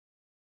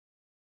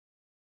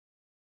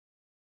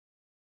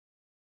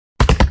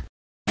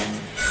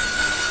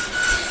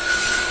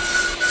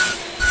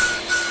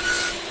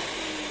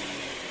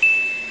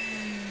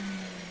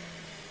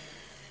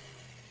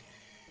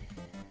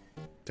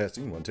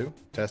Testing, 1, 2,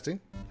 testing.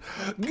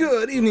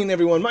 Good evening,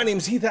 everyone. My name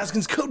is Heath,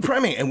 Haskins, Code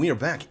Primate, and we are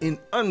back in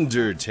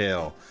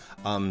Undertale.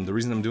 The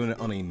reason I'm doing it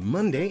on a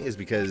Monday is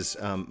because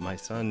my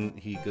son,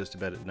 he goes to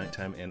bed at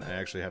nighttime, and I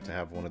actually have to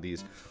have one of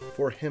these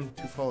for him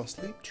to fall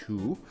asleep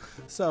to.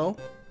 So,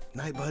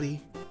 night,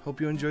 buddy.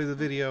 Hope you enjoy the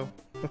video.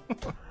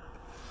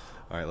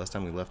 Alright, last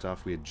time we left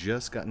off, we had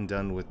just gotten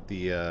done with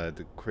the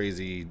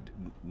crazy,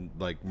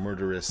 like,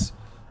 murderous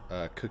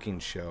cooking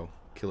show,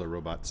 Killer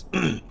Robots.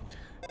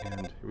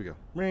 And here we go.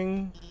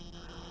 Ring!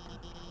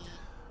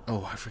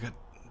 Oh, I forgot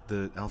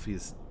the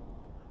Alfie's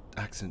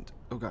accent.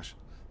 Oh gosh.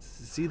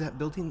 See that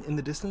building in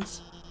the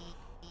distance?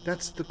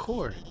 That's the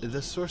core,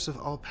 the source of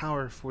all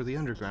power for the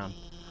underground.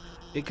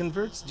 It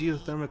converts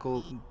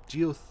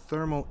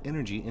geothermal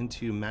energy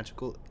into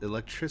magical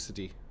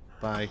electricity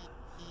by...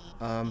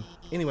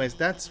 anyways,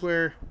 that's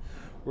where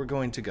we're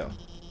going to go.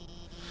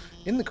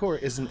 In the core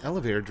is an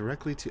elevator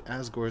directly to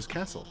Asgore's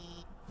castle.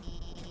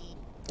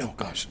 Oh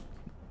gosh.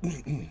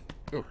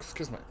 Oh,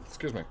 excuse me.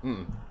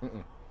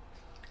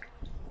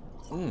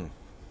 I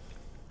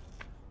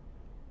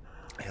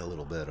had a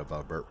little bit of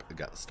a burp. It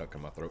got stuck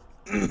in my throat.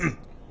 I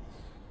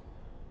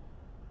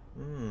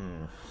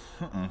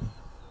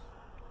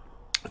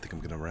think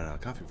I'm gonna run out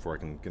of coffee before I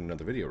can get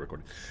another video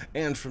recorded.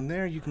 And from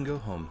there, you can go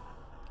home.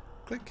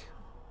 Click.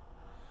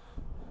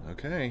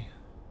 Okay.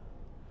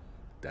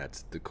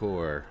 That's the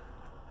core.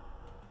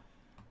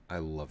 I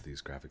love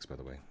these graphics, by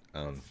the way.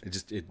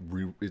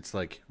 It's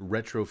like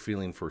retro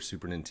feeling for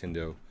Super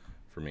Nintendo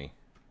for me.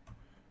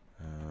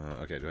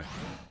 Okay, do I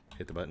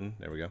hit the button?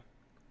 There we go.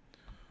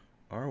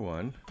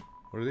 R1.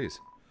 What are these?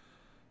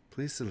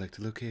 Please select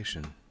a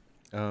location.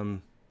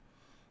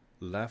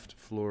 Left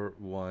floor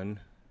 1.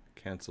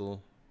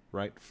 Cancel.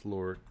 Right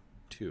floor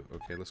 2.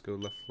 Okay, let's go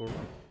left floor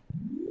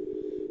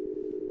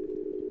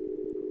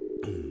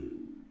 1.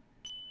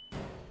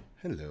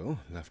 Hello,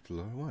 left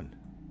floor 1.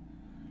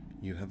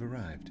 You have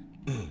arrived.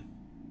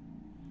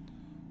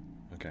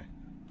 Okay.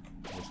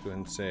 Let's go ahead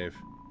and save.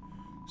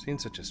 Seeing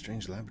such a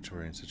strange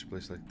laboratory in such a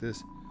place like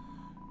this,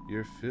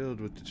 you're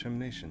filled with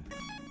determination.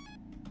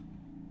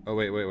 Oh,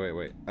 wait.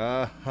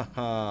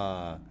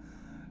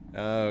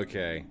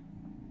 Okay.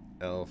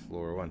 L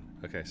floor 1.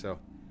 Okay, so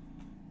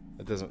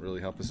that doesn't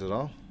really help us at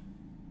all.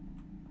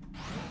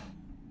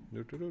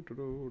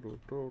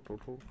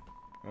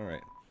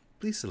 Alright.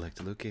 Please select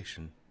a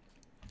location.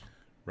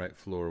 Right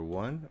floor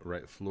 1,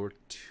 right floor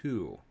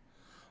 2.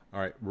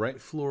 Alright, right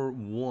floor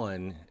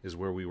 1 is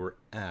where we were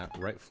at.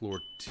 Right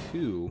floor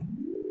 2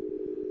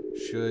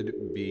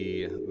 should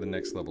be the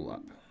next level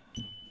up.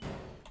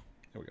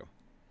 There we go.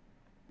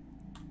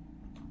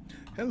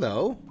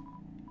 Hello.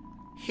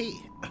 Hey,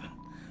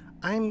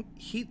 I'm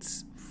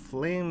Heath's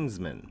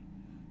Flamesman.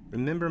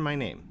 Remember my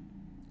name.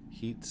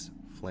 Heath's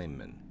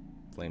Flamesman.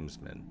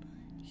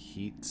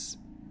 Heath's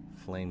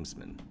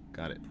Flamesman.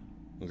 Got it.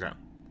 Okay.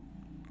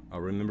 I'll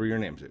remember your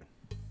name too.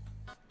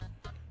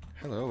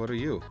 Hello, what are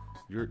you?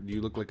 You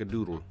look like a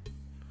doodle.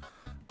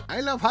 I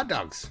love hot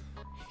dogs.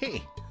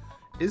 Hey,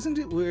 isn't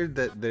it weird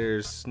that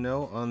there's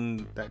snow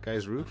on that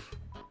guy's roof?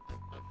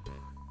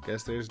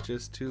 Guess there's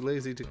just too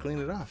lazy to clean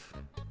it off.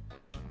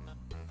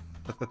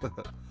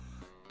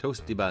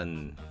 Toasty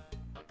bun.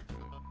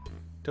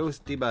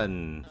 Toasty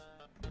bun.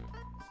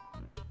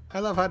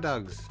 I love hot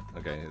dogs.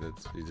 Okay,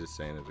 he's just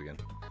saying it again.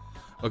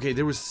 Okay,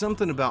 there was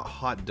something about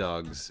hot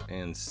dogs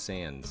and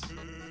sands.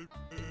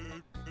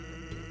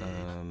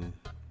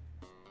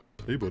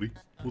 Hey buddy,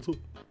 what's up?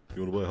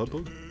 You wanna buy a hot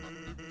dog?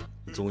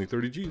 It's only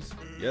 30 G's.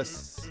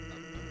 Yes.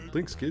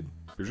 Thanks, kid.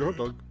 Here's your hot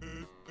dog.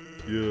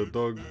 Yeah,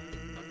 dog.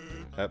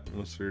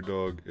 Atmosphere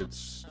dog.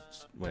 It's...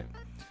 wait.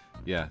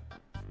 Yeah.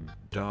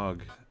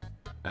 Dog.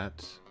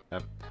 At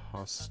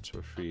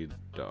apostrophe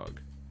dog.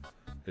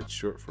 It's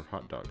short for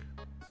hot dog.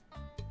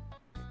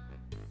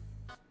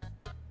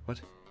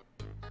 What?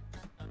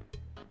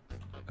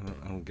 I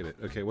don't get it.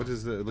 Okay, what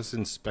is the... let's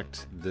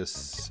inspect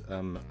this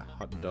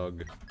hot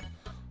dog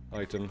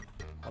item.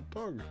 Hot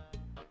dog.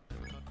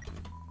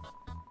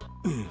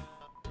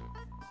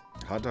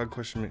 Hot dog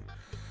question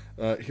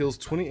mark. Heals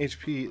 20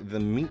 HP. The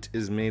meat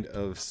is made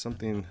of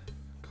something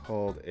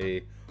called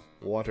a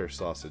water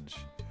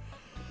sausage.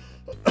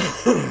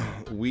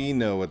 We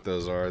know what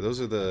those are. Those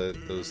are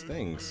those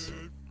things.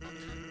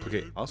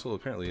 Okay, also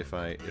apparently if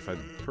I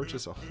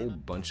purchase a whole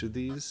bunch of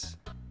these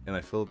and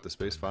I fill up the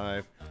space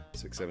 5,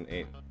 6, 7,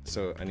 8.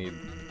 So I need...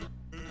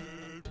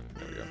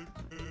 there we go.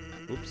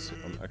 Oops,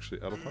 I'm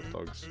actually out of hot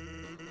dogs.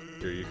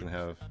 Here, you can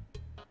have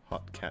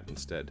hot cat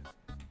instead.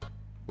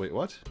 Wait,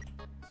 what?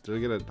 Did I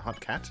get a hot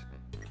cat?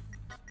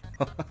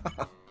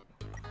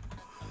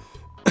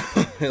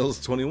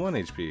 Heals 21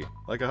 HP.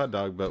 Like a hot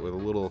dog, but with a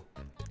little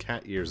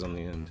cat ears on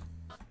the end.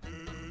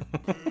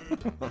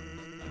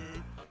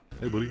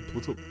 Hey buddy,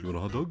 what's up? You want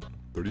a hot dog?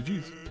 30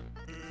 G's.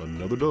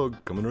 Another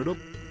dog coming right up.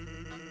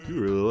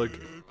 You really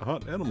like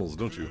hot animals,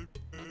 don't you?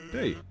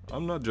 Hey,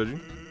 I'm not judging.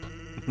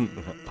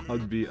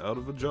 I'd be out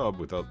of a job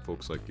without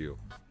folks like you.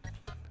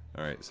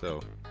 Alright,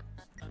 so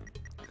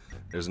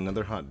there's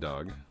another hot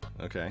dog.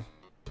 Okay.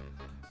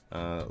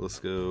 Let's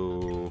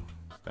go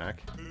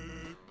back.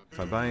 If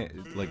I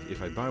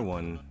buy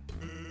one,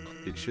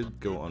 it should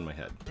go on my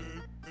head.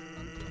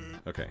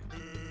 Okay.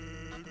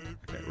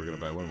 Okay, we're gonna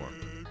buy one more.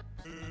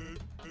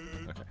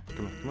 Okay,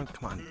 come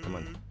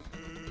on.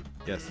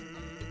 Yes.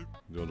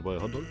 You want to buy a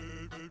hot dog?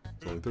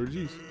 It's only 30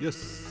 G's.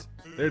 Yes.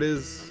 There it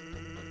is.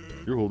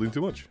 You're holding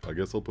too much. I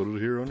guess I'll put it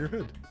here on your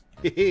head.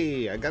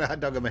 Hey, I got a hot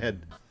dog on my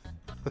head.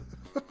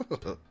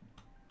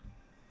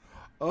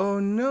 Oh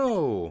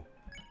no!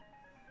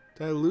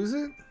 Did I lose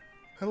it?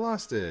 I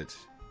lost it.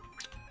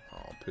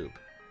 Oh, poop.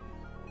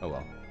 Oh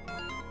well.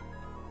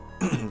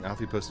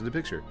 Alfie posted a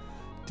picture.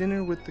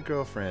 Dinner with the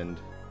girlfriend.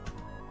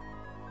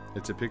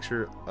 It's a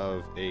picture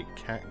of a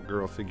cat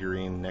girl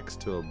figurine next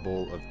to a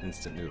bowl of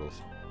instant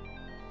noodles.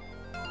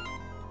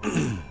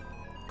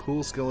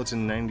 Cool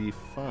Skeleton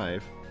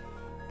 95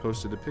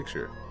 posted a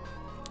picture.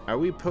 Are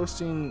we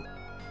posting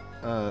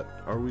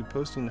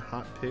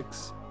hot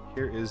pics?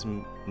 Here is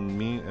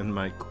me and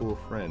my cool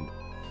friend.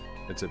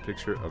 It's a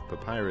picture of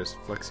Papyrus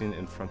flexing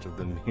in front of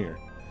the mirror.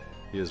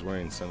 He is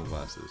wearing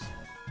sunglasses.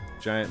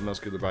 Giant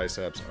muscular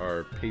biceps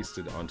are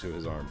pasted onto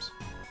his arms.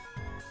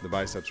 The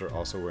biceps are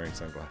also wearing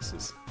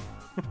sunglasses.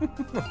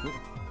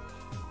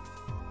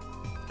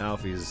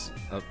 Alfie's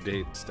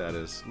update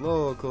status.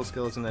 Lol, Cool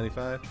Skeleton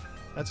 95.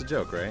 That's a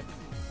joke, right?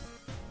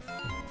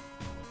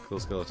 Cool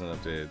Skeleton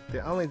update.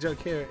 The only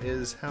joke here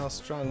is how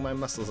strong my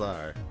muscles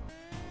are.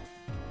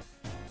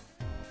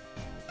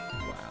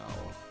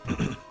 Wow.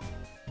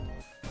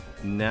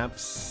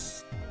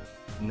 Naps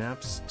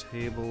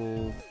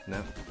stable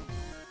look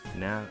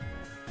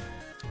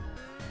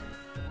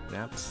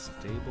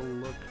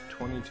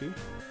 22.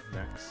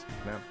 Naps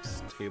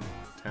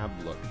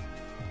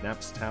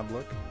tab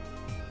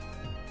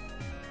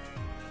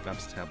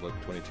look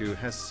 22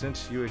 has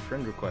sent you a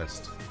friend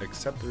request.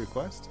 Accept the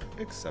request.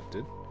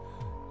 Accepted.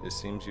 It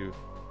seems you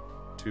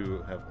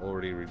to have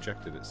already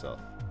rejected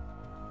itself.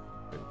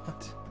 Wait,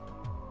 what?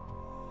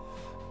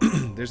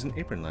 There's an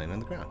apron lying on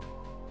the ground.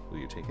 Will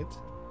you take it?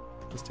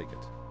 Let's take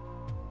it.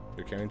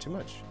 You're carrying too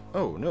much.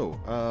 Oh, no.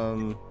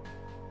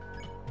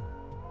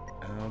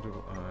 How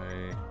do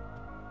I...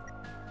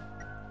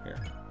 Here.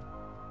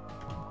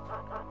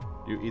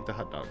 You eat the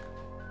hot dog.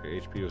 Your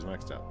HP was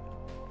maxed out.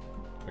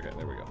 Okay,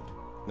 there we go.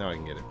 Now I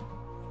can get it.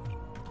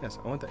 Yes,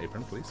 I want the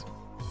apron, please.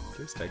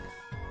 Please take.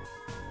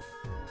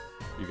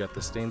 You got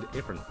the stained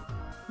apron.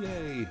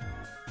 Yay!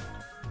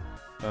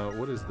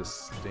 What is the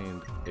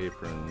stained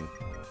apron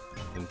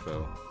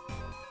info?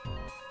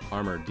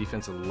 Armor,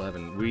 defense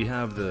 11. We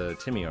have the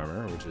Timmy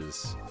armor, which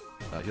is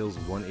heals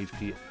 1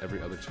 HP every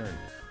other turn.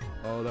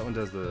 Oh, that one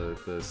does the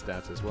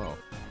stats as well.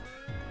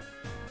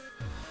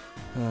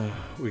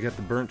 We got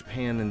the burnt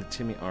pan and the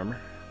Timmy armor.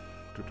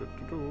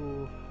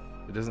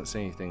 It doesn't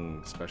say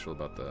anything special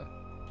about the...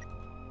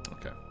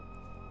 Okay.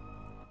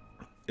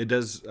 It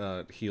does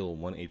heal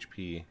 1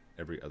 HP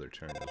every other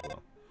turn as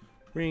well.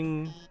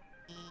 Ring.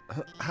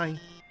 Hi,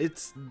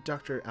 it's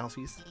Dr.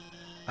 Alfie's.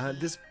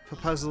 This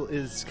puzzle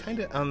is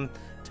kind of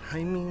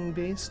timing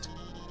based.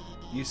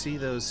 You see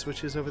those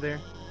switches over there?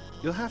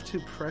 You'll have to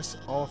press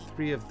all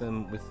 3 of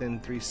them within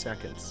 3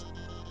 seconds.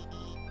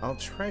 I'll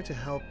try to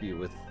help you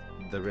with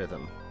the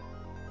rhythm.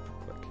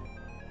 Click.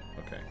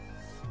 Okay.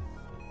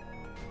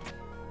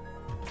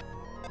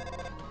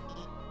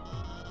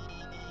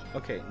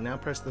 Okay, now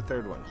press the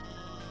 3rd one.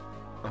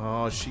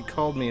 Oh, she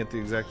called me at the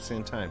exact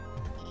same time.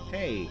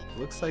 Hey,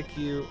 looks like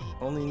you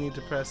only need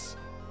to press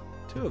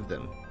 2 of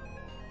them.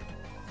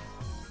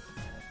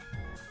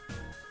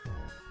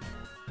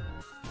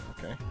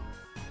 Okay.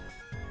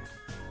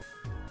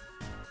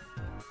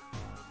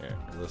 Here,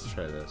 let's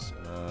try this.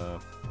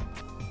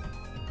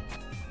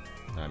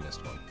 I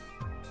missed one.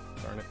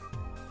 Darn it.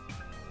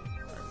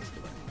 Alright, let's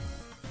go back.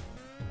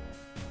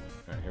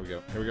 Alright, here we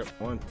go. Here we go.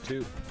 1,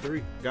 2,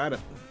 3. Got it.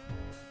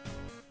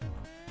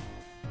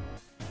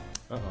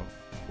 Uh-oh.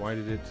 Why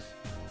did it...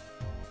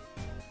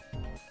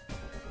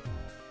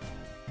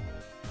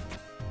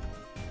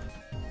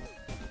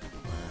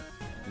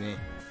 Nah.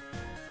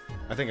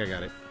 I think I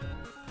got it.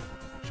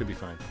 Should be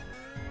fine.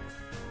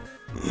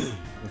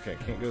 Okay,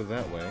 can't go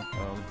that way.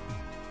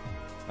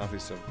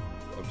 Obviously,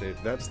 update.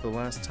 That's the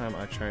last time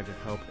I tried to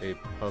help a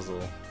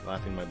puzzle,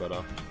 laughing my butt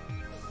off.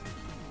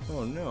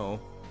 Oh no.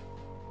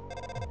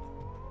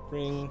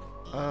 Ring.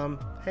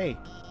 Hey.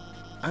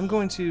 I'm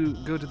going to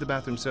go to the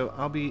bathroom, so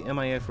I'll be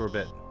MIA for a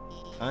bit.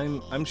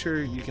 I'm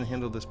sure you can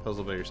handle this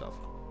puzzle by yourself.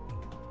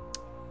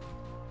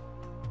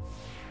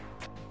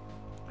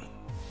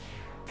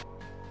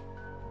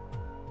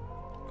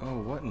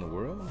 Oh, what in the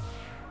world?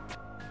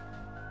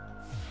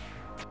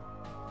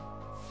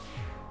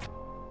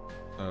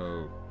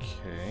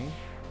 Okay.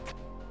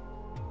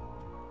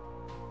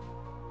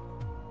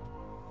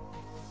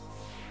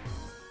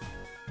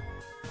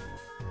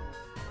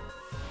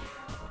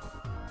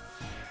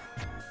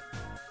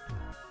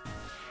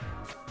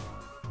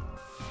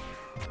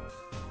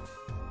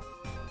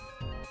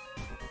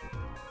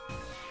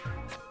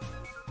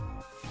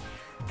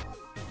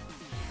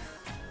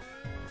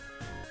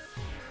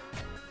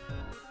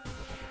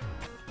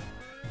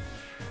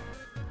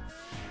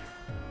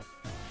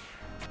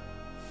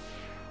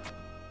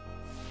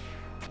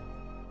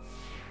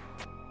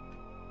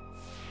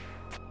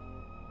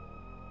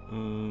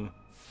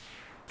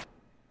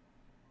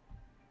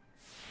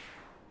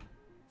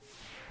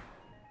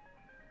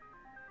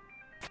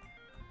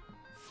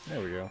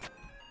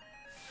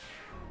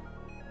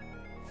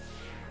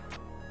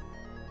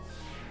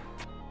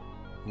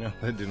 No,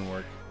 that didn't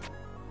work.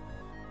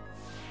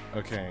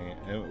 Okay,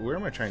 where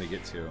am I trying to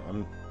get to?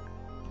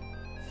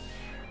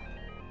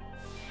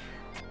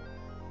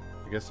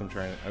 I guess I'm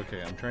trying to...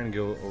 Okay, I'm trying to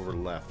go over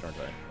left, aren't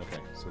I?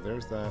 Okay, so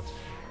there's that.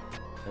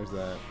 There's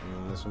that.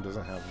 And this one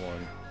doesn't have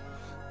one.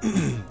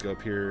 Go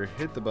up here,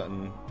 hit the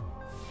button.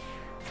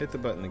 Hit the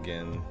button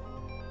again.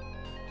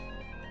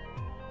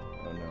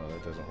 Oh no,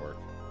 that doesn't work.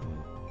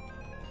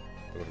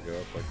 I'm going to go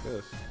up like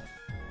this.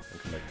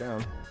 And come back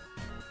down.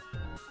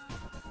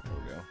 There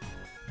we go.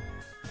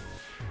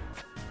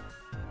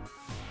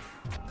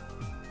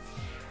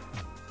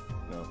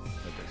 No,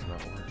 that does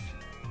not work.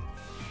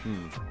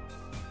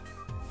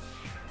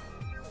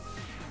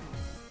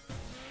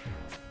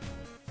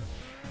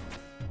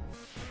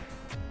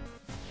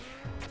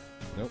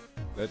 Nope,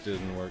 that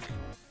didn't work.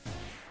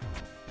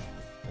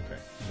 Okay,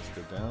 let's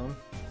go down.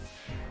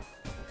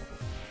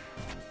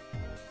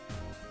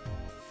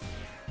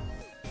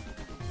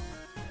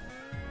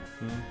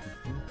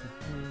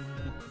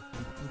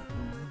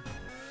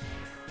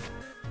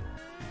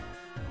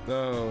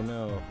 Oh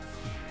no.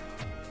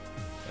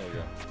 There we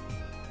go.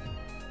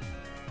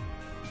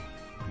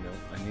 No,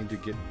 I need to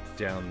get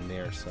down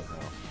there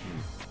somehow.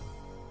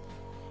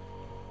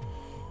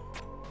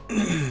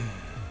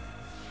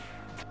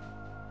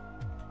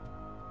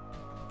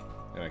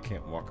 And I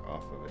can't walk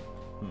off of it.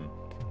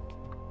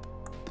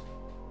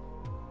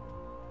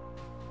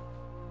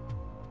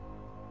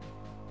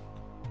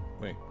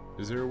 Wait,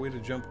 is there a way to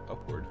jump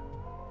upward?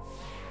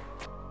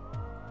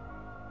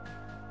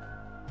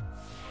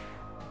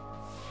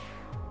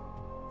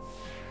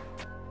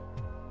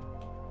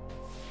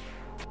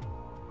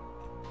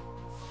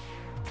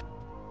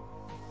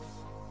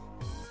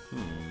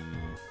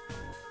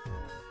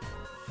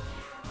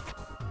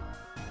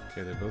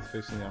 Okay, they're both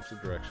facing the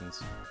opposite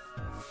directions.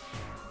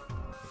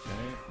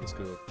 Okay, let's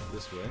go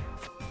this way.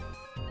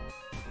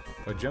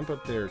 If I jump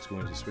up there, it's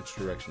going to switch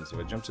directions. If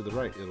I jump to the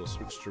right, it'll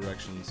switch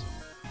directions.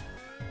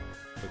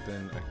 But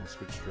then I can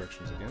switch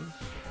directions again.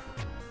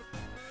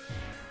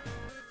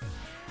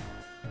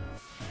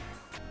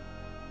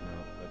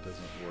 No, that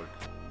doesn't work.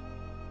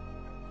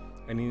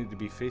 I need it to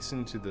be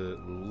facing to the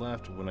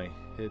left when I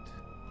hit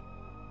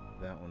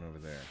that one over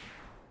there.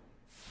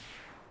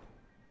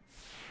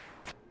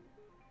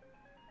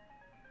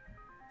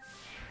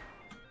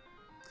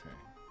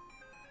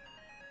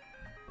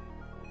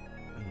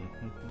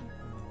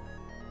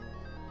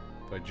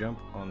 If I jump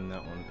on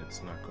that one,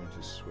 it's not going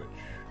to switch.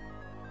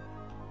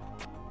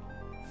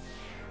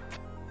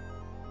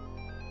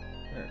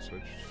 There, it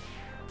switched.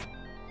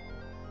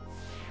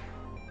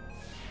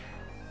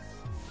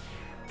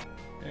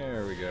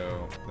 There we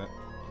go.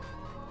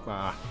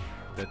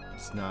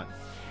 That's not...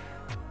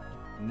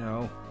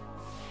 No.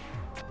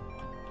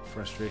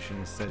 Frustration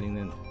is setting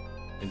in.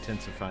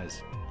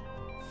 Intensifies.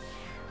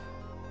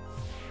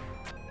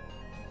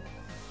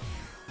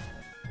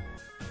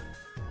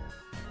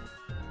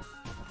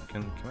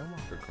 Can I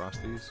walk across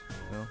these?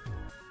 No?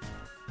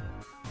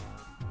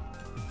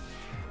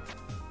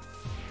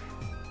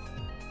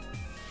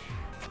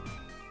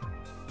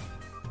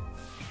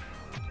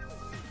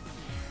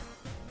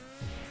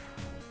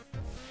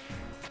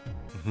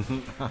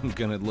 I'm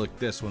gonna look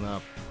this one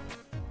up.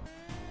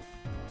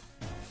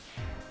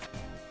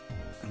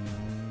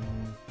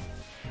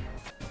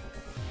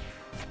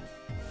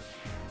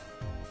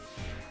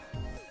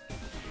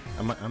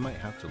 I might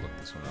have to look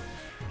this one up.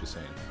 Just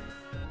saying.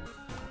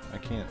 I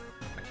can't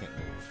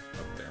move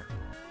up there.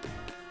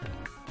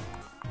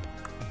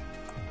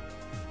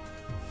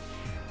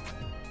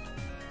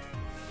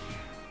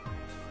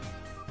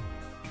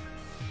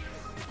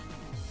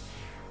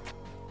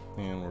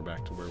 And we're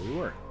back to where we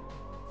were.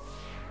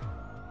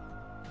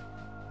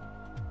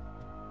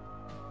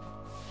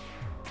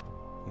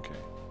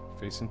 Okay,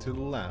 facing to the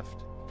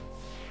left,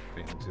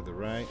 facing to the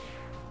right,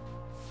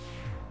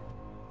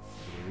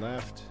 to the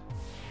left.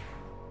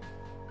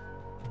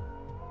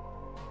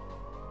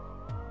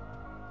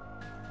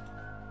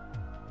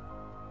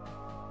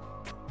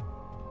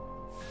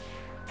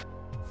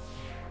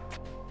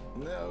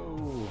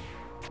 No.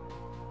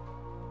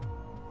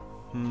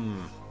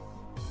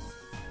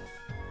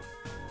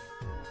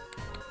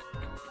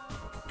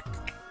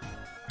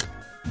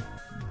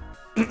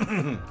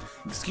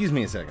 Excuse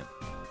me a second.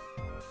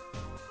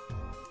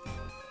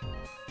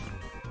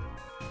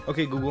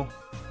 Okay, Google.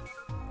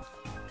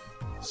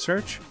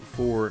 Search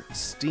for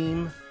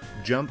Steam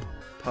Jump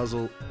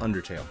Puzzle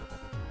Undertale.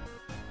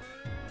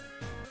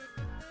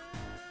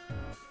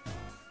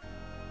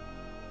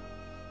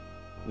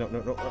 No.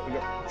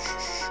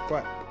 Shh,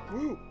 quiet.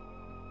 Woo.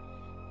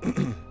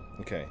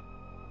 Okay.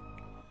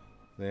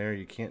 There,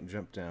 you can't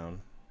jump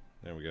down.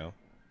 There we go.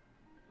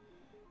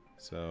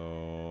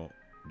 So,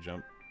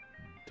 jump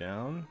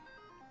down,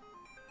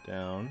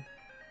 down,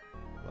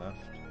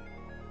 left,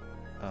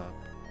 up,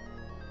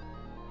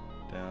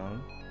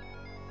 down,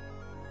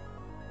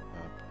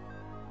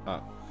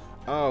 up.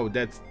 Oh,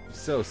 that's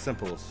so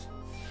simple.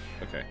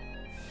 Okay.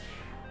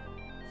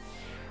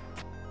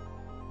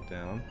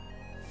 Down.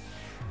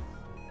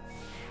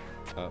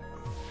 Up.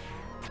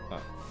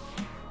 Up.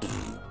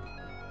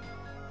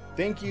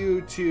 Thank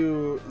you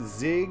to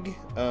Zig,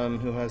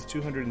 who has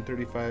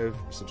 235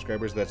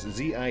 subscribers. That's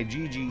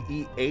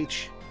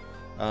Z-I-G-G-E-H.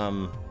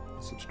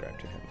 Subscribe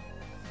to him.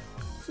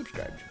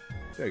 Subscribe.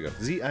 There you go.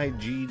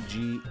 Z-I-G-G-E-H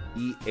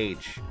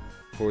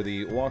for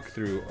the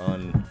walkthrough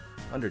on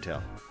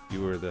Undertale.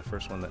 You were the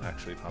first one that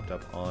actually popped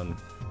up on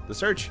the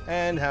search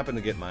and happened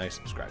to get my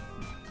subscribe.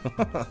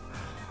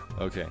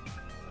 Okay.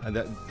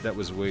 That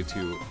was way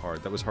too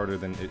hard. That was harder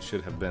than it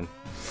should have been.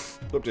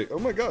 Update. Oh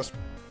my gosh.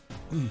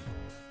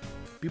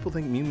 People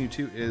think Mew Mew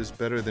 2 is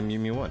better than Mew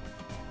Mew 1.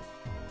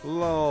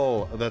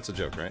 Lol. That's a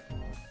joke, right?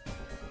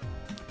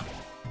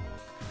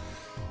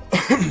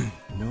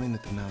 Knowing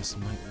that the mouse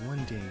might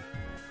one day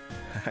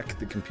hack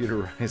the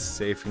computerized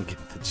safe and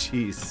get the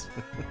cheese.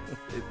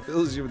 It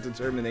fills you with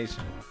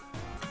determination.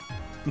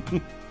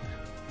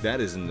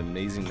 That is an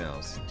amazing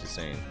mouse, just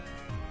saying.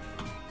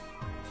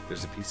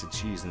 There's a piece of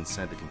cheese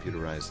inside the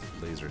computerized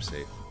laser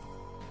safe.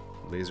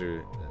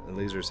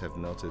 Lasers have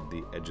melted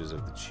the edges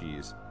of the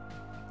cheese.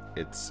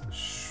 It's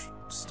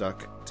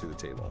stuck to the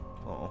table.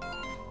 Oh,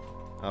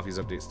 Alfie's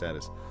update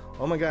status.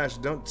 Oh my gosh!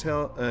 Don't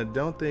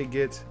they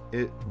get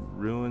it?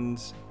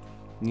 Ruins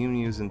Mew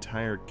Mew's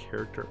entire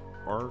character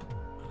arc.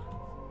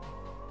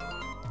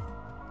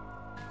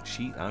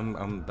 I'm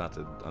about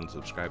to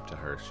unsubscribe to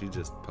her. She's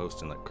just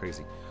posting like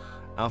crazy.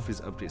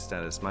 Alfie's update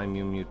status. My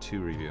Mew Mew 2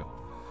 review.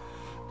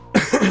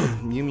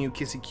 Mew Mew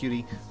Kissy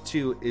Cutie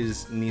 2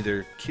 is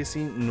neither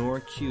kissy nor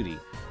cutie.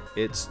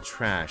 It's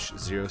trash.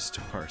 0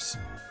 stars.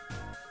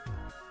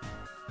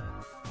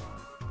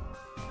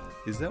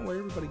 Is that where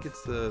everybody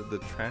gets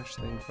the trash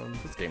thing from?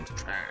 This game's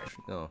trash.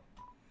 No.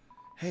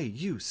 Hey,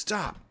 you,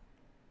 stop!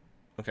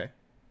 Okay,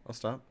 I'll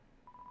stop.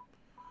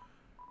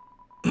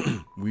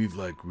 We've,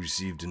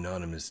 received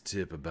anonymous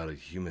tip about a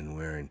human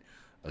wearing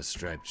a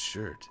striped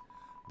shirt.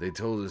 They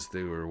told us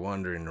they were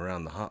wandering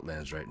around the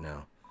Hotlands right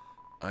now.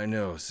 I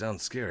know,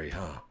 sounds scary,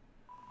 huh?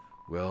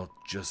 Well,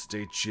 just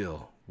stay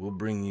chill. We'll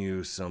bring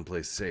you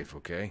someplace safe,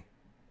 okay?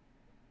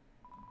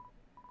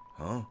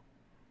 Huh?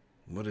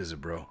 What is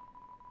it, bro?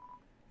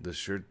 The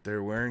shirt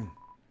they're wearing?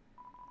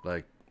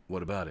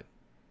 What about it?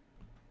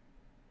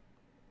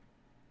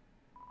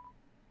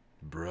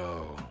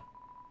 Bro,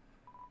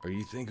 are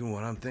you thinking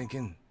what I'm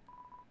thinking?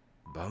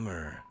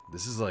 Bummer.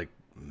 This is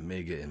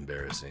mega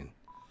embarrassing.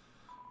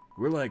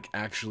 We're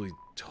actually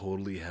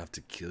totally have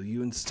to kill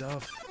you and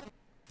stuff.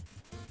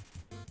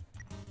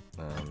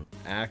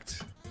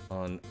 Act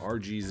on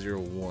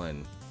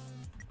RG01.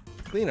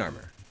 Clean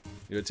armor.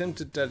 You attempt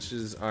to touch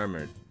his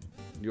armor.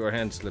 Your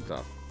hand slipped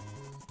off.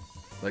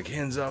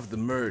 Hands off the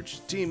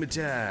merch. Team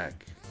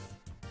attack.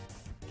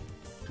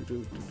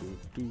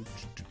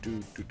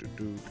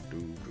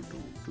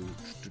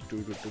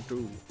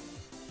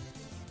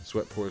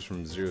 Sweat pours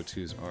from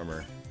 02's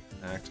armor.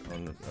 Act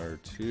on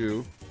R2.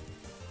 You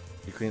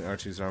clean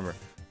R2's armor.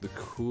 The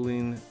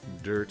cooling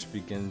dirt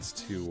begins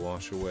to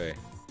wash away.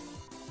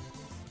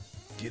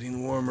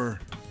 Getting warmer.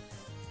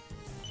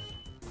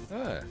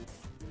 Ah.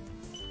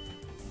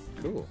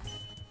 Cool.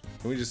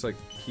 Can we just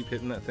keep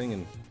hitting that thing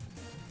and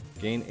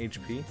gain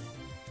HP?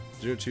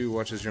 02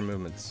 watches your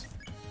movements.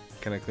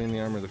 Can I clean the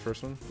armor of the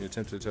first one? You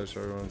attempt to touch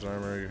everyone's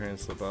armor, your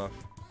hands slip off.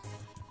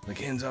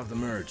 Hands off the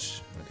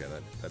merch. Okay,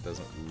 that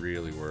doesn't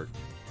really work.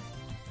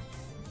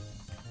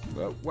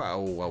 But,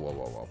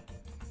 wow.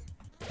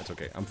 That's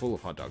okay. I'm full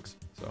of hot dogs,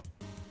 so.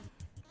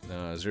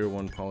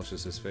 01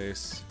 polishes his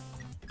face.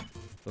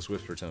 Let's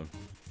whisper to him.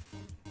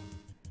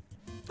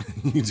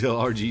 You tell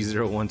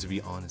RG01 to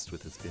be honest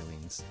with his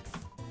feelings.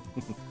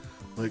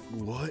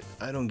 What?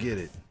 I don't get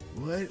it.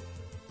 What?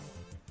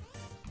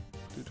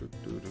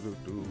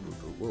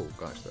 Whoa,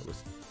 gosh, that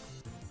was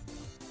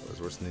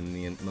worse than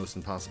the most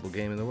impossible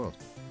game in the world.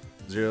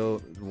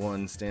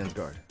 01 stands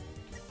guard.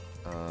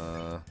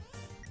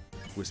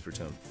 Whisper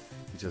to him.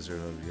 He tells her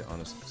to be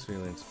honest with his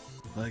feelings.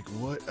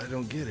 What? I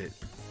don't get it.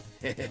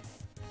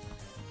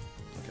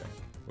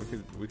 Okay,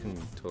 we can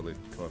totally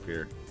come up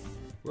here.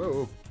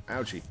 Whoa,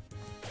 ouchie.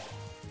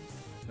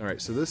 All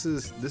right, so this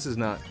is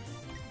not.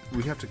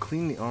 We have to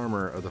clean the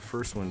armor of the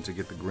first one to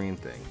get the green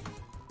thing,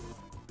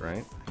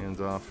 right? Hands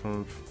off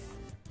of.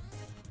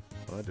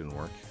 Well, that didn't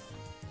work.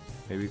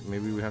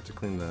 Maybe we have to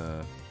clean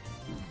the.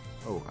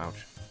 Oh,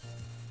 ouch.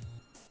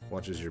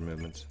 Watches your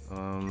movements.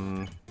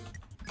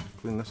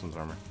 Clean this one's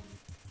armor.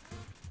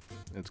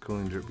 Its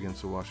cooling dirt begins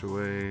to wash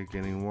away,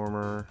 getting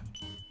warmer.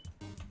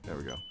 There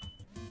we go.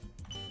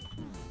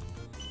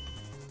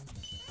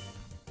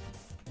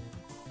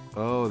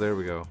 Oh, there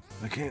we go.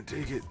 I can't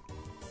take it.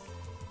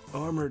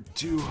 Armor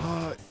too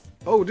hot.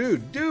 Oh,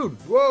 dude,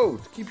 whoa!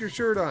 Keep your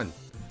shirt on.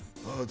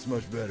 Oh, it's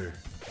much better.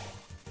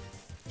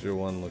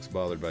 01 looks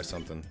bothered by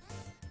something.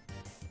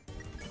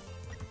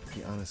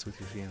 Be honest with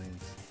your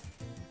feelings.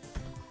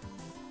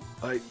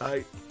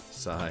 I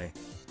sigh.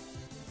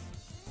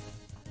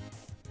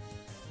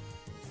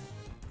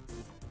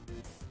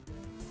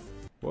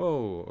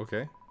 Whoa,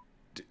 okay.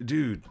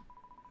 Dude,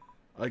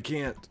 I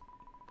can't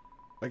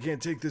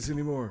take this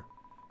anymore.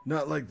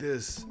 Not like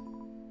this.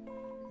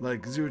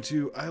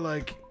 02, I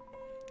like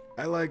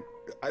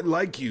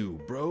you,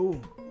 bro.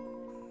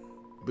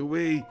 The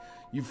way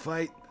you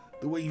fight,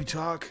 the way you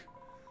talk.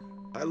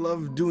 I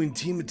love doing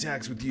team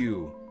attacks with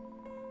you.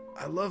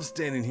 I love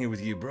standing here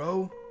with you,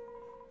 bro.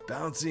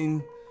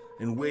 Bouncing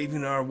and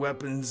waving our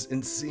weapons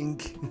in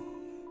sync.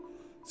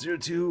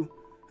 02,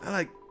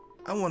 I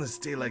want to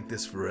stay like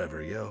this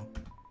forever, yo.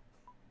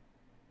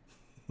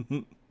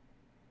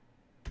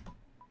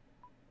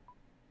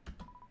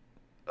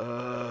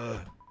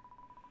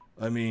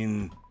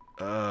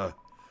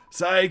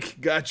 Psych,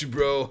 got you,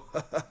 bro.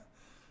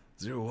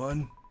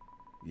 01,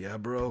 yeah,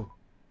 bro.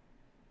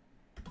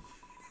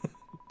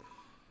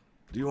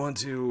 Do you want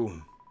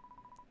to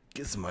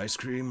get some ice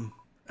cream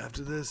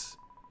after this?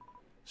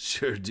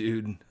 Sure,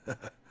 dude.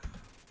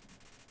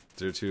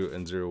 02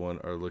 and 01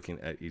 are looking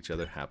at each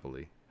other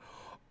happily.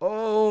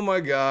 Oh my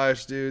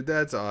gosh, dude,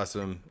 that's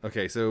awesome.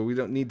 Okay, so we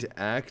don't need to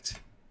act.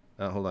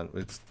 Hold on,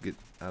 let's get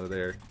out of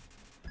there.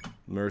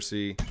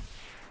 Mercy.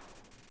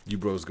 You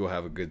bros go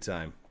have a good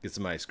time. Get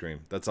some ice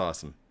cream. That's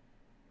awesome.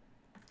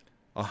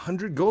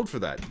 100 gold for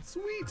that.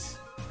 Sweet.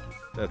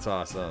 That's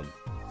awesome.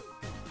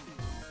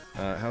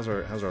 How's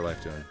our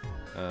life doing?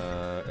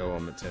 Oh,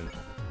 I'm at 10.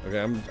 Okay,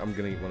 I'm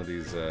gonna eat one of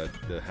these.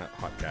 The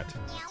hot cat.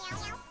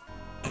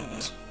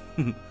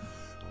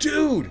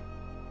 Dude.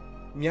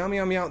 Meow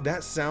meow meow.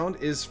 That sound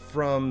is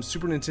from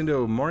Super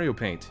Nintendo Mario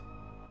Paint.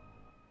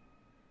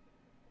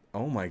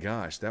 Oh my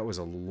gosh, that was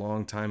a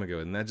long time ago,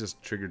 and that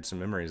just triggered some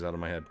memories out of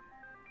my head.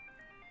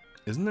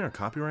 Isn't there a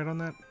copyright on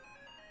that?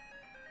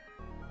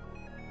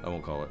 I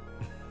won't call it.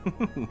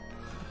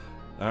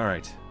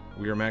 Alright,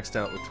 we are maxed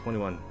out with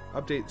 21.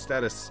 Update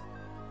status.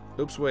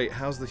 Oops, wait,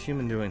 how's the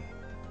human doing?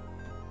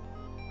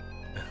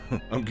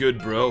 I'm good,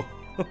 bro.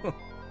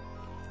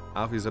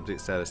 Alfie's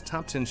update status.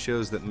 Top 10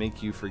 shows that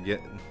make you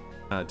forget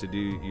to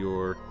do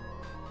your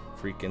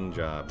freaking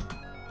job.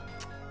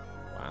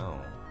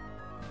 Wow.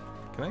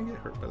 Can I get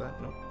hurt by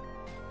that? Nope.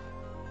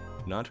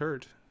 Not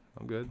hurt.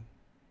 I'm good.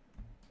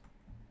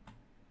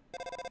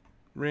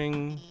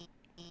 Ring.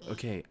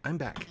 Okay, I'm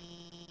back.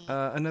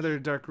 Another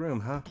dark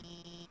room, huh?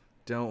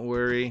 Don't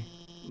worry.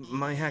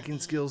 My hacking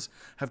skills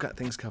have got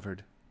things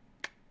covered.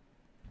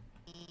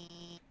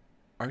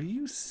 Are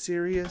you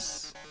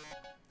serious?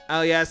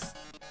 Oh, yes.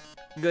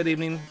 Good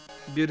evening,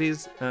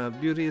 beauties,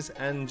 beauties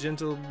and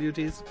gentle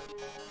beauties.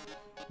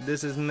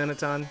 This is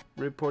Mettaton,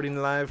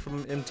 reporting live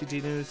from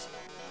MTT News.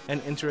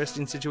 An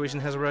interesting situation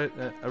has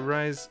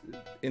arisen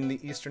in the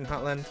Eastern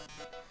Hotland.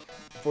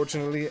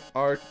 Fortunately,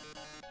 our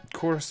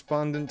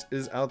correspondent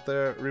is out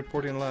there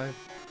reporting live.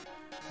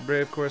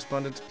 Brave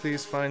correspondent,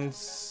 please find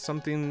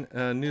something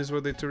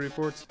newsworthy to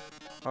report.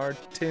 Our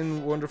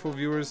 10 wonderful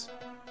viewers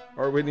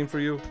are waiting for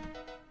you.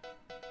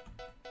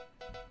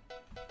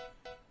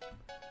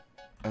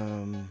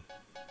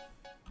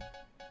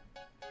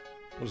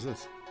 What is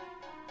this?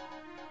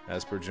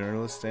 As per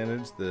journalist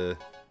standards, the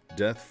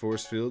death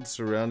force field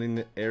surrounding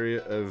the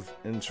area of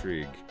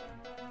intrigue.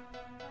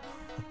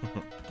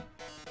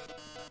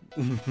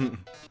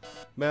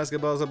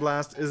 Basketball's a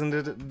blast, isn't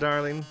it,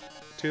 darling?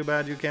 Too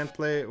bad you can't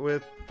play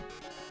with.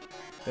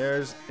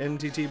 There's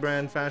MTT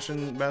brand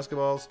fashion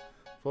basketballs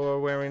for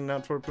wearing,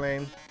 not for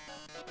playing.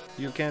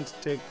 You can't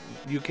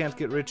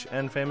get rich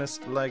and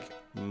famous like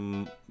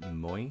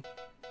Moi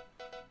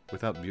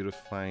without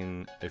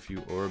beautifying a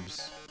few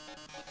orbs.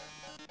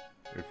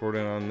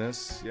 Reporting on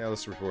this? Yeah,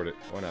 let's report it.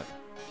 Why not?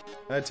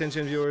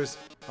 Attention viewers,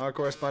 our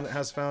correspondent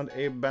has found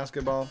a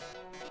basketball.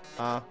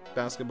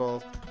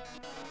 Basketball.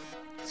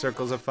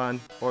 Circles of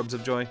fun, orbs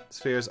of joy,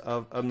 spheres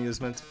of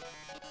amusement.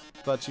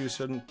 But you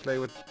shouldn't play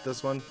with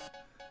this one.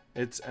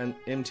 It's an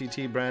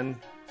MTT brand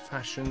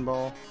fashion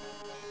ball.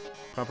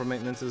 Proper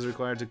maintenance is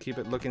required to keep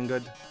it looking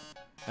good.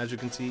 As you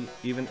can see,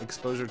 even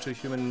exposure to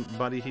human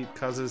body heat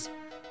causes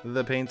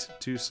the paint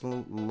to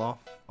slough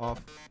off.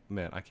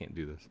 Man, I can't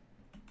do this.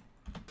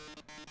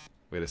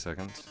 Wait a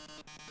second.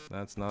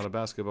 That's not a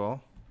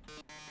basketball.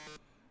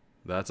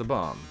 That's a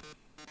bomb.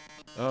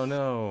 Oh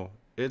no.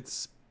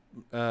 It's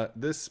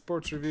this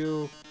sports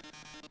review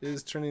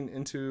is turning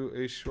into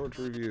a short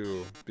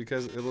review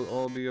because it'll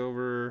all be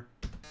over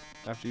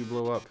after you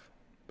blow up.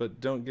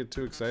 But don't get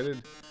too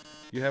excited.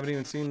 You haven't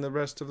even seen the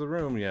rest of the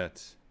room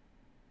yet.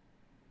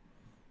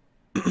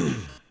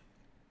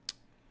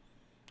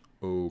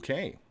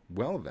 Okay.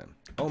 Well then.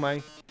 Oh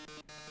my.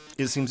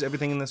 It seems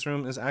everything in this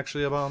room is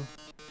actually a bomb.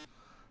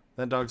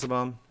 That dog's a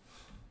bomb.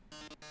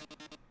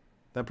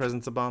 That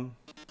present's a bomb.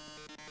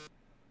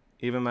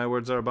 Even my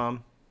words are a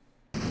bomb.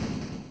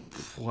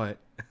 What?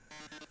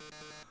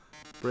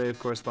 Brave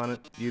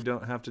correspondent, you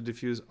don't have to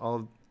defuse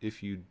all.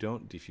 If you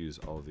don't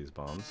defuse all of these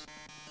bombs,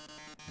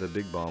 the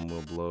big bomb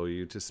will blow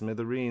you to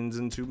smithereens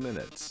in 2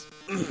 minutes.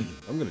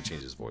 I'm gonna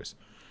change his voice.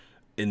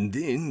 And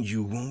then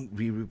you won't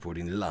be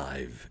reporting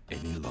live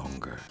any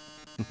longer.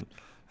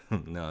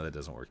 No, that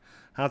doesn't work.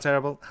 How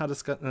terrible, how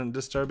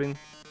disturbing.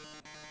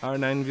 Our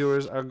 9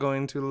 viewers are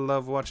going to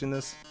love watching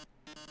this.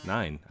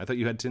 9? I thought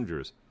you had 10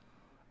 viewers.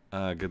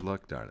 Good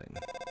luck, darling.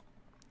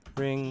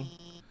 Ring.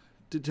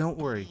 Don't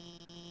worry.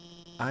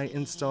 I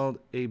installed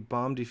a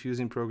bomb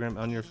defusing program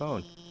on your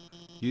phone.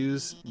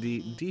 Use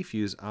the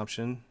defuse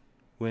option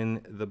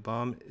when the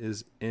bomb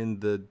is in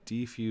the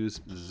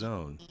defuse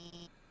zone.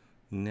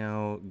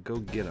 Now go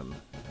get him.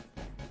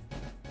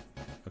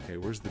 Okay,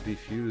 where's the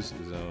defuse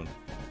zone?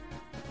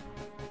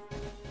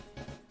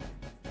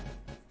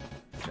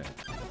 Okay.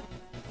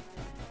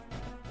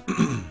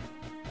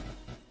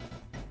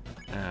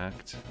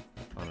 Act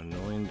on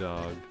annoying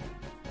dog.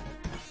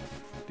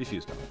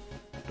 Defuse dog.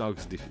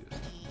 Dog's defused.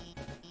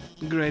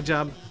 Great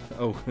job.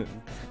 Oh,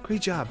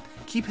 great job.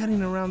 Keep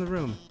heading around the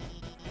room.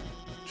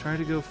 Try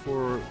to go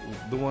for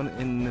the one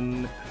in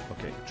the...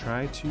 Okay,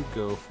 try to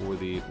go for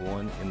the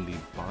one in the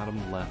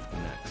bottom left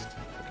next.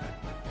 Okay.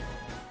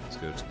 Let's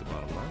go to the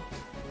bottom left.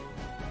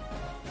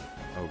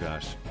 Oh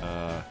gosh.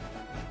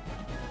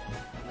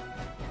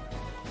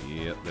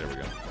 Yep, there we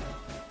go.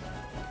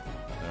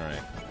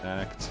 Alright,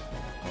 act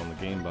on the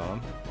game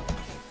bomb.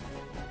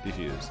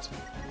 Defused.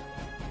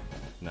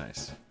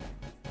 Nice.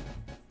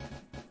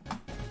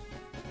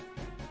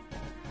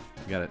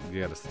 You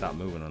gotta stop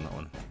moving on that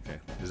one. Okay.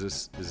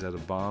 Is that a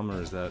bomb or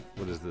is that,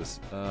 what is this?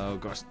 Oh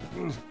gosh.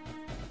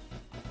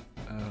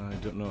 I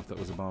don't know if that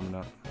was a bomb or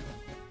not.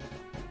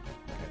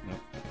 Okay,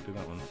 nope. Do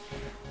that one.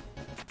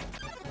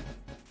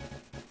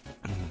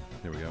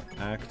 There we go.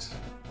 Act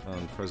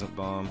on present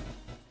bomb.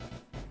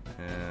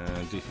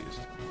 And defused.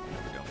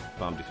 There we go.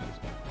 Bomb defused.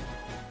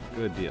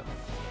 Good deal.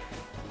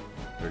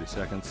 30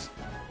 seconds.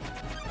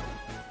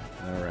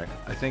 Alright.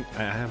 I think,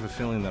 I have a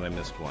feeling that I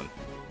missed one.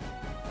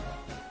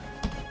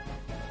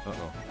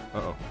 Uh-oh.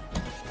 Uh-oh.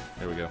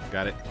 There we go.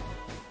 Got it.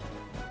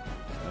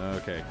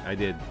 Okay. I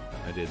did.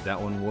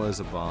 That one was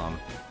a bomb.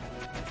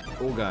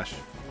 Oh gosh.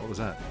 What was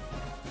that?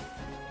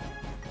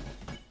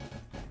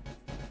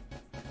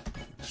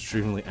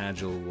 Extremely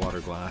agile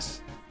water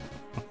glass.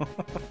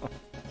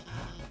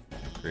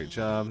 Great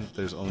job.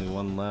 There's only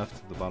one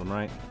left at the bottom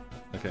right.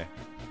 Okay.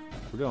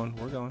 We're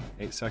going.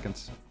 8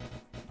 seconds.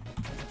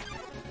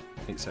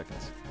 8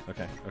 seconds.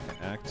 Okay.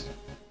 Act.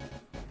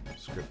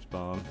 Script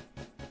bomb.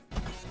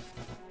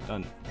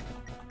 Done.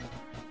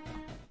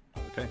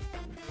 Okay.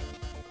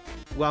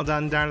 Well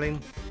done,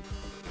 darling.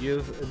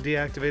 You've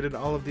deactivated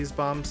all of these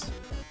bombs.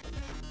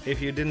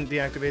 If you didn't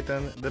deactivate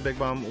them, the big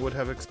bomb would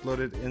have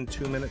exploded in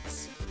 2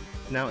 minutes.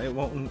 Now it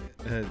won't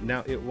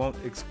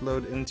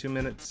explode in 2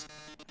 minutes.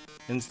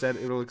 Instead,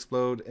 it'll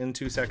explode in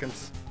 2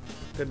 seconds.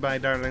 Goodbye,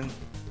 darling.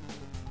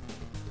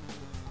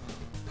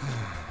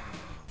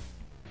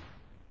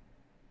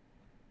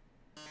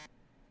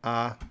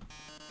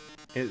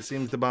 It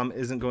seems the bomb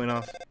isn't going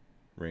off.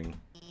 Ring.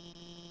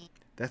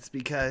 That's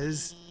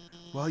because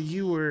while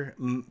you were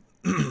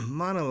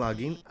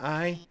monologuing,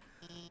 I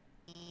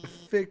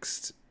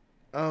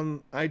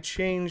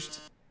changed.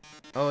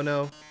 Oh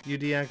no, you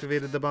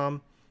deactivated the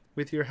bomb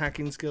with your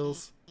hacking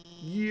skills.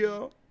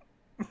 Yeah,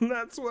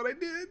 that's what I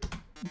did.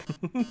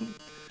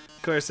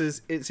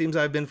 Curses, it seems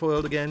I've been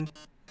foiled again.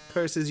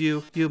 Curses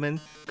you,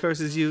 human.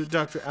 Curses you,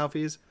 Dr.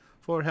 Alfies,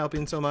 for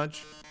helping so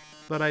much.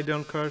 But I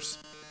don't curse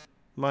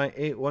my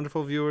 8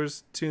 wonderful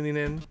viewers tuning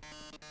in.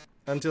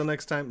 Until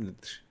next time.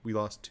 We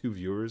lost 2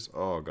 viewers.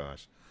 Oh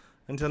gosh.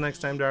 Until next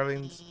time,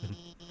 darlings.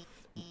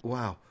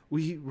 Wow,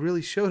 we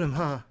really showed him,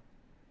 huh?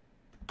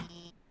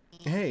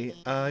 Hey,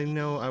 I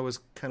know I was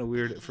kind of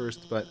weird at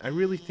first, but I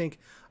really think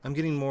I'm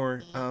getting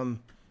more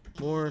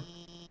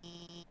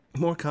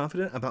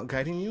confident about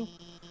guiding you.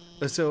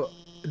 So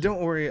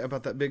don't worry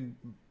about that big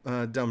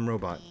dumb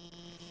robot.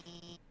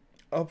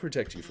 I'll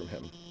protect you from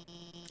him.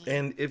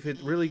 And if it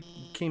really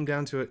came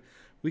down to it,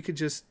 we could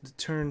just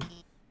turn...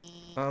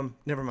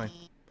 never mind.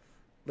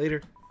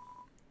 Later.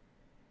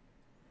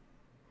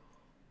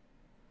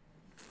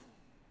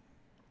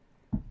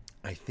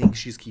 I think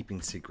she's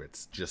keeping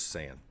secrets. Just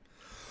saying.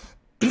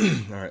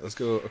 Alright, let's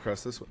go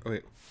across this way. Oh,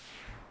 wait.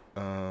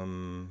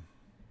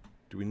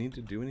 Do we need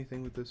to do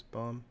anything with this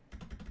bomb?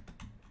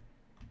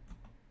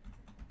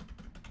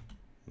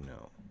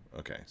 No.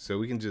 Okay, so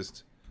we can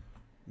just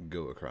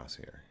go across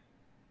here.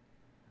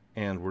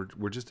 And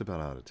we're just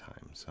about out of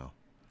time, so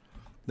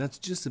that's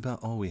just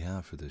about all we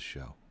have for this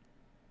show.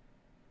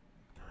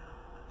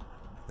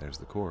 There's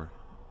the core.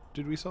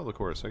 Dude, we saw the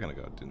core a second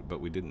ago,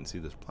 but we didn't see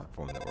this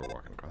platform that we're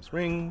walking across.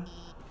 Ring.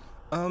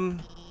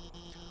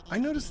 I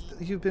noticed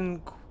that you've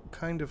been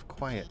kind of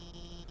quiet.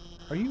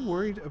 Are you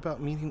worried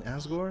about meeting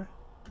Asgore?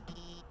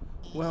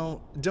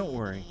 Well, don't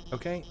worry,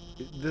 okay?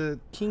 The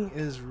king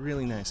is a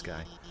really nice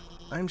guy.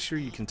 I'm sure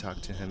you can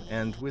talk to him,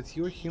 and with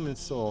your human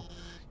soul,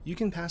 you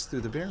can pass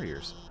through the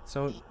barriers.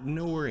 So,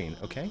 no worrying,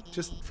 okay?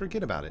 Just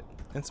forget about it,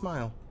 and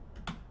smile.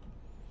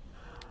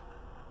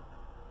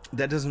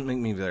 That doesn't make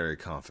me very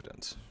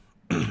confident.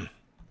 Just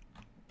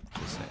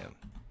saying.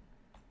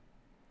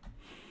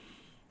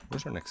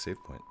 Where's our next save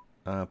point?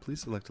 Please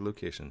select a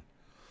location.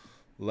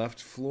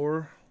 Left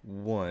floor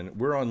 1.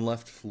 We're on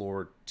left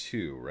floor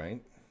 2,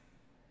 right?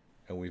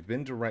 And we've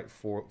been to right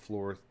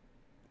floor...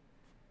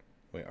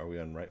 Wait, are we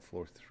on right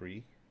floor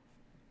 3?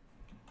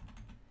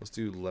 Let's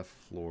do left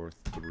floor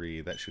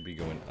 3. That should be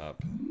going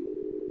up.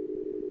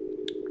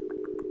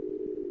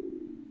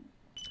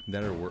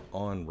 Then we're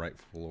on right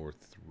floor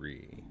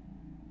 3.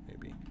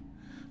 Maybe.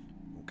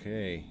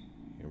 Okay,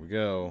 here we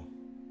go.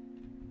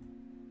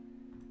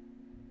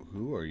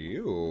 Who are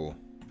you?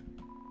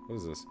 What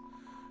is this?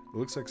 It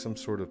looks like some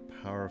sort of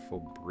powerful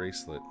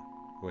bracelet.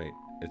 Wait,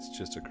 it's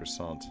just a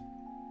croissant.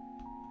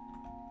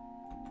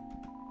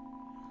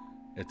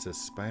 It's a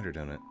spider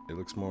donut. It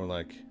looks more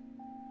like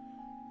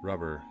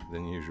rubber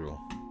than usual.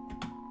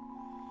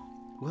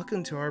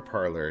 Welcome to our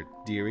parlor,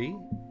 dearie.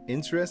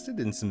 Interested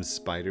in some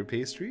spider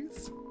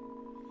pastries?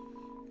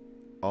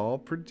 All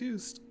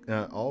proceeds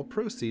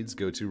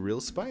go to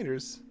real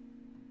spiders.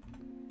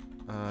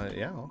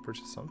 Yeah, I'll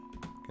purchase some.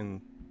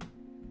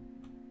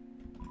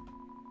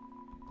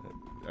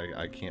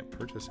 I can't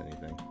purchase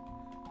anything.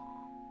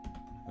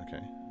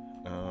 Okay.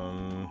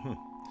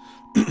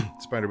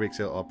 Spider bake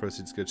sale. All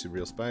proceeds go to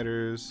real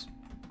spiders.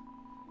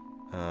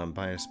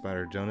 Buy a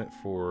spider donut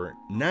for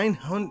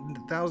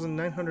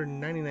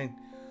 900,999.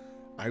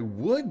 I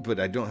would, but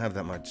I don't have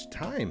that much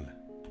time.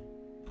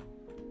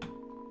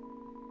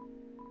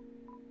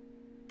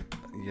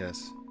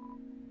 Yes,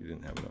 you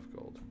didn't have enough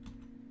gold.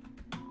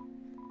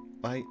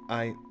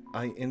 I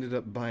ended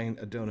up buying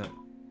a donut.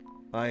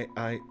 I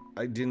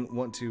didn't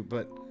want to,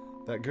 but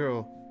that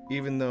girl,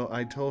 even though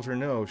I told her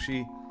no,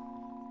 she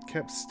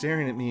kept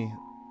staring at me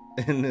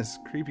in this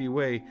creepy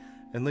way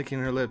and licking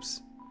her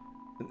lips.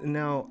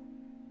 Now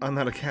I'm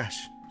out of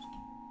cash.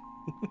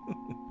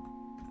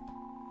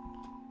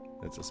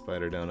 It's a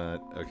spider donut.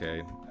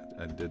 Okay,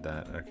 I did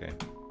that. Okay.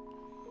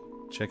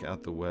 Check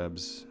out the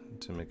webs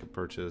to make a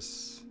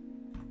purchase.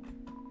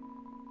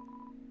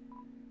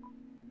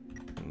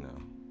 No.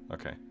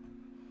 Okay.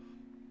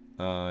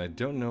 I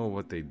don't know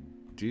what they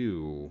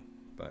do,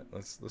 but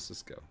let's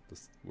just go.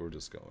 We're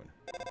just going.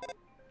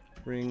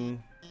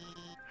 Ring.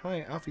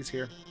 Hi, Alfie's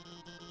here.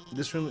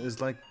 This room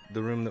is like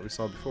the room that we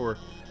saw before.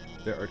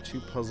 There are 2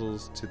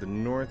 puzzles to the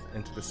north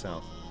and to the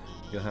south.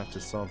 You'll have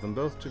to solve them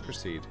both to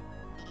proceed.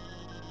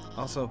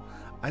 Also,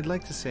 I'd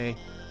like to say,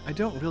 I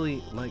don't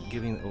really like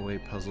giving away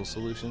puzzle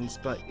solutions,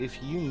 but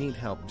if you need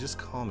help, just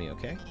call me,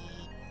 okay?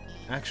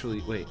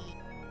 Actually, wait.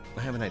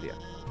 I have an idea.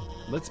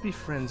 Let's be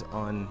friends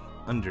on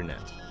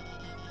Undernet.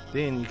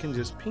 Then you can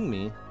just ping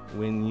me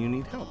when you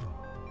need help.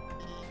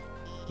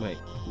 Wait,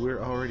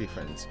 we're already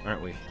friends,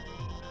 aren't we?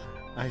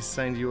 I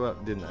signed you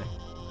up, didn't I?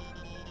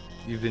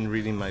 You've been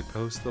reading my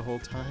post the whole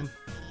time?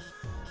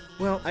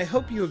 Well, I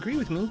hope you agree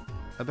with me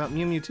about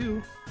Mew Mew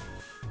too.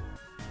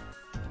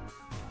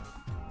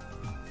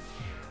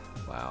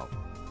 Wow.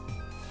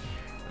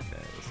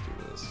 Okay, let's do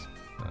this.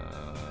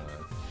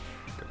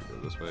 Gotta go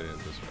this way,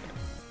 this way.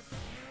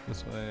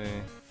 This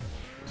way,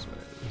 this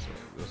way, this way,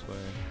 this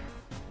way.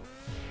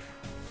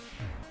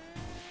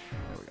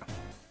 There we go.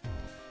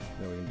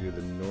 Now we can do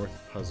the north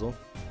puzzle.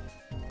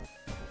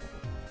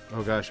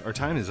 Oh gosh, our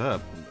time is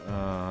up.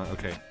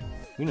 Okay.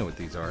 We know what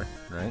these are,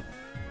 right?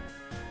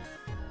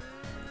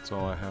 So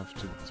all I have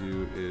to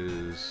do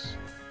is...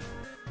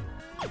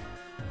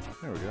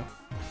 There we go.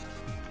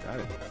 Got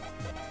it.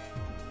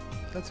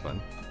 That's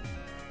fun.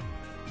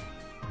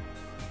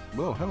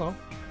 Whoa, hello.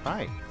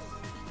 Hi.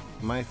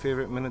 My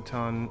favorite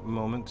Mettaton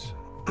moment.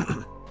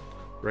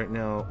 Right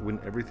now, when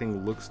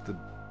everything looks the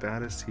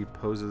baddest, he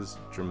poses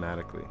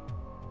dramatically.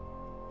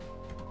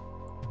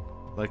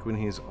 Like when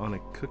he's on a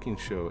cooking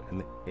show and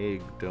the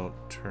egg don't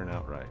turn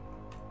out right.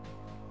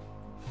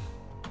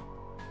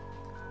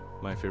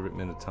 My favorite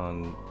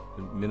Mettaton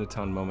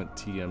moment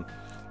TM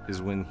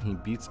is when he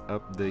beats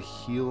up the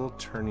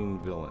heel-turning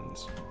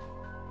villains.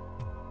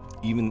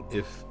 Even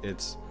if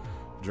it's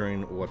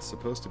during what's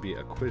supposed to be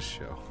a quiz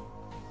show.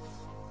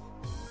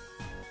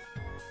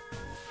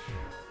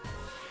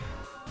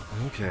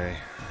 Okay.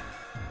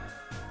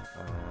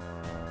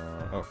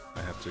 Oh,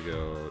 I have to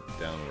go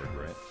downward,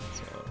 right?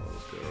 So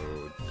let's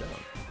go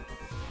down.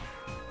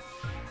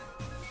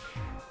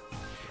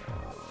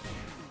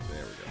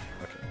 There we go.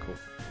 Okay, cool.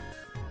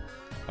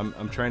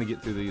 I'm trying to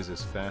get through these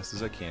as fast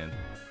as I can.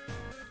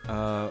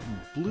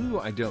 Blue,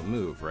 I don't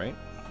move, right?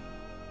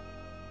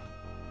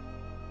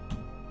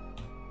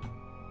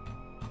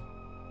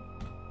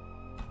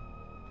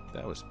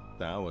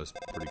 That was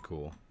pretty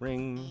cool.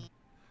 Ring.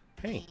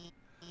 Hey,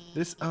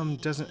 this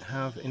doesn't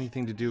have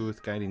anything to do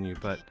with guiding you,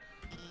 but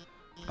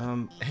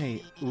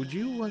hey, would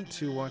you want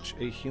to watch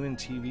a human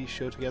TV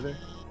show together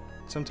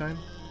sometime?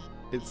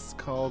 It's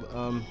called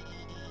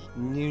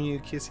Mew Mew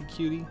Kissy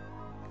Cutie.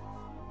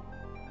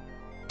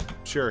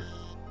 Sure.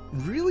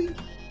 Really?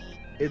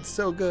 It's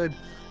so good.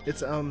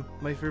 It's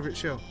my favorite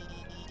show.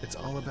 It's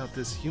all about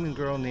this human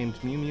girl named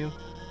Mew Mew,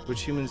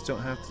 which humans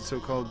don't have to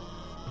so-called.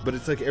 But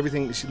it's like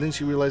everything. Then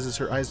she realizes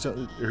her eyes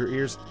don't, her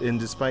ears, and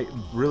despite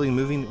really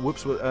moving,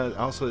 whoops.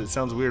 Also, it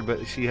sounds weird,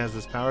 but she has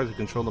this power to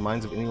control the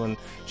minds of anyone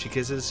she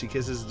kisses. She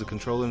kisses to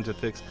control them to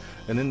fix,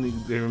 and then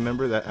they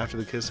remember that after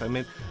the kiss I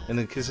made, and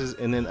then kisses,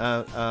 and then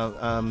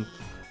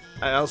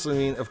I also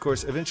mean, of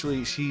course,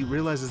 eventually she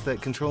realizes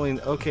that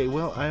controlling. Okay,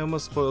 well, I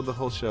almost spoiled the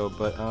whole show,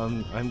 but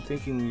I'm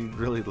thinking you'd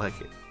really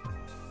like it.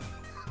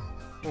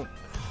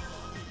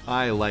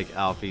 I like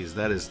Alfie's.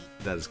 That is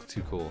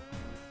too cool.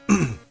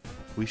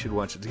 We should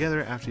watch it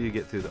together after you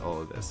get through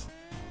all of this.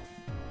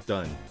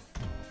 Done.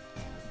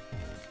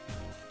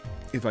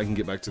 If I can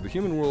get back to the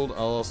human world,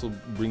 I'll also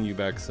bring you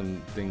back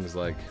some things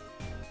like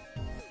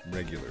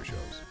regular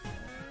shows.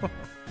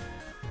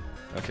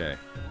 Okay.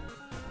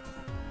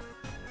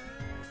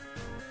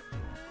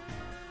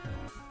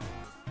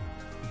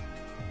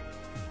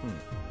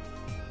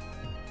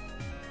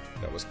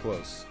 That was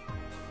close.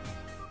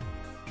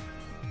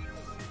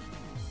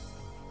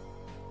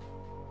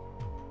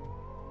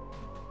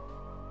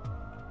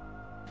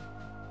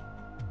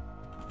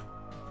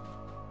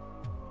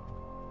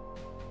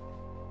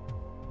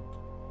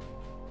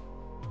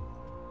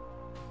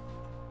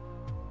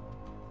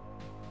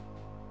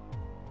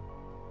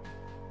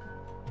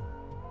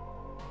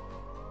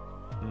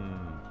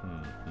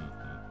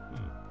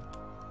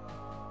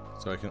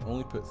 So I can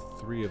only put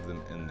 3 of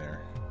them in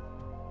there.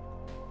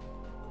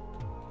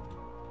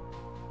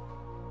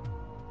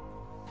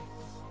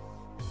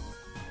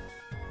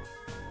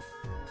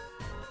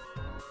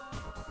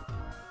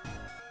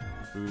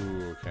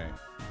 Ooh, okay.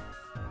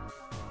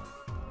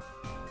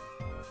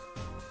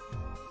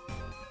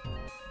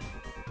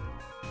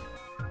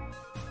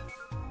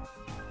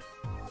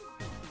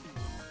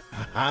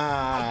 Ha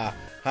ha!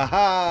 Ha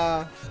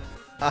ha!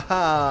 Ha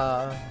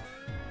ha!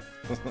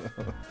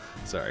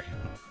 Sorry.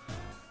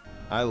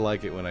 I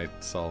like it when I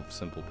solve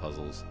simple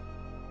puzzles.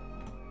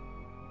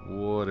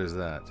 What is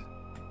that?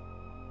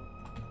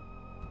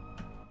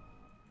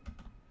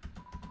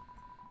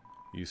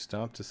 You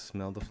stop to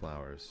smell the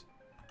flowers.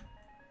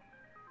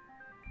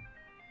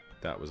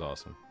 That was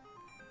awesome.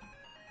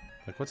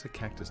 Like, what's a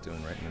cactus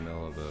doing right in the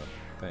middle of the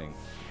thing?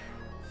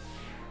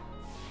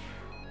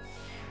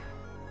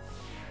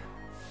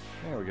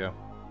 There we go.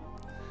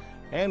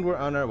 And we're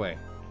on our way.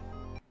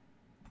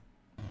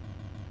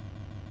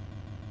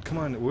 Come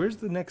on, where's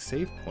the next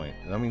save point?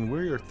 I mean,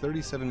 we're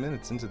 37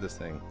 minutes into this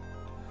thing.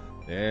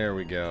 There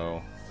we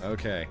go.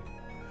 Okay.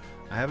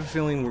 I have a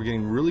feeling we're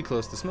getting really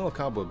close. The smell of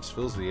cobwebs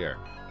fills the air.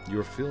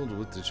 You're filled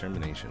with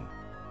determination.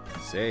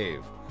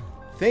 Save.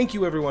 Thank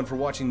you, everyone, for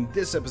watching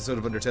this episode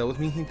of Undertale with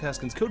me, Heath,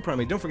 Haskins, Code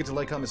Primate. Don't forget to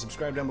like, comment,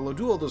 subscribe down below.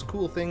 Do all those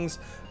cool things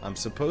I'm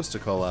supposed to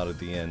call out at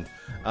the end.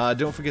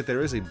 Don't forget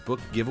there is a book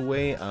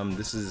giveaway.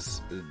 This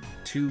is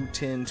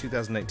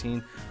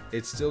 2/10/2019.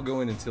 It's still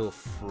going until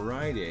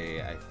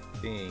Friday, I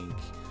think.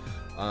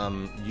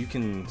 You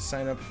can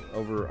sign up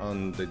over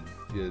on the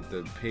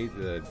page.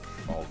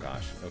 Oh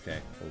gosh. Okay,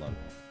 hold on.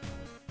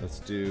 Let's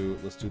do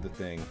the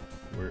thing.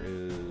 Where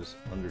is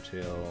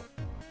Undertale?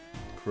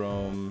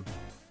 Chrome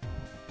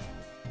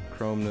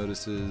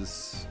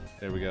notices.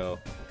 There we go.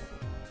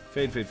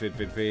 Fade.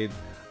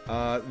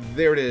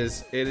 There it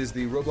is. It is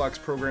the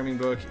Roblox programming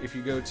book. If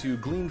you go to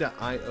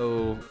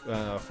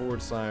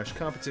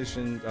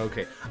gleam.io/competition.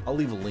 Okay, I'll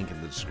leave a link in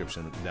the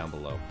description down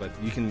below. But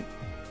you can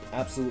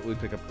absolutely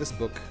pick up this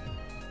book,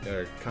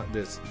 or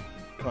this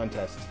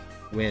contest,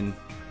 win,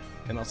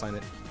 and I'll sign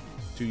it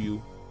to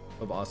you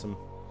of awesome.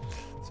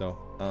 So,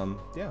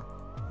 yeah,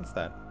 that's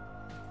that.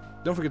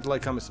 Don't forget to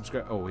like, comment,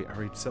 subscribe. Oh, wait, I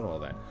already said all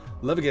that.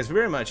 Love you guys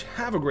very much.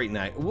 Have a great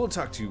night. We'll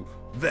talk to you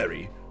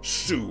very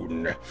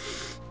soon.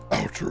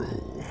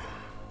 Outro.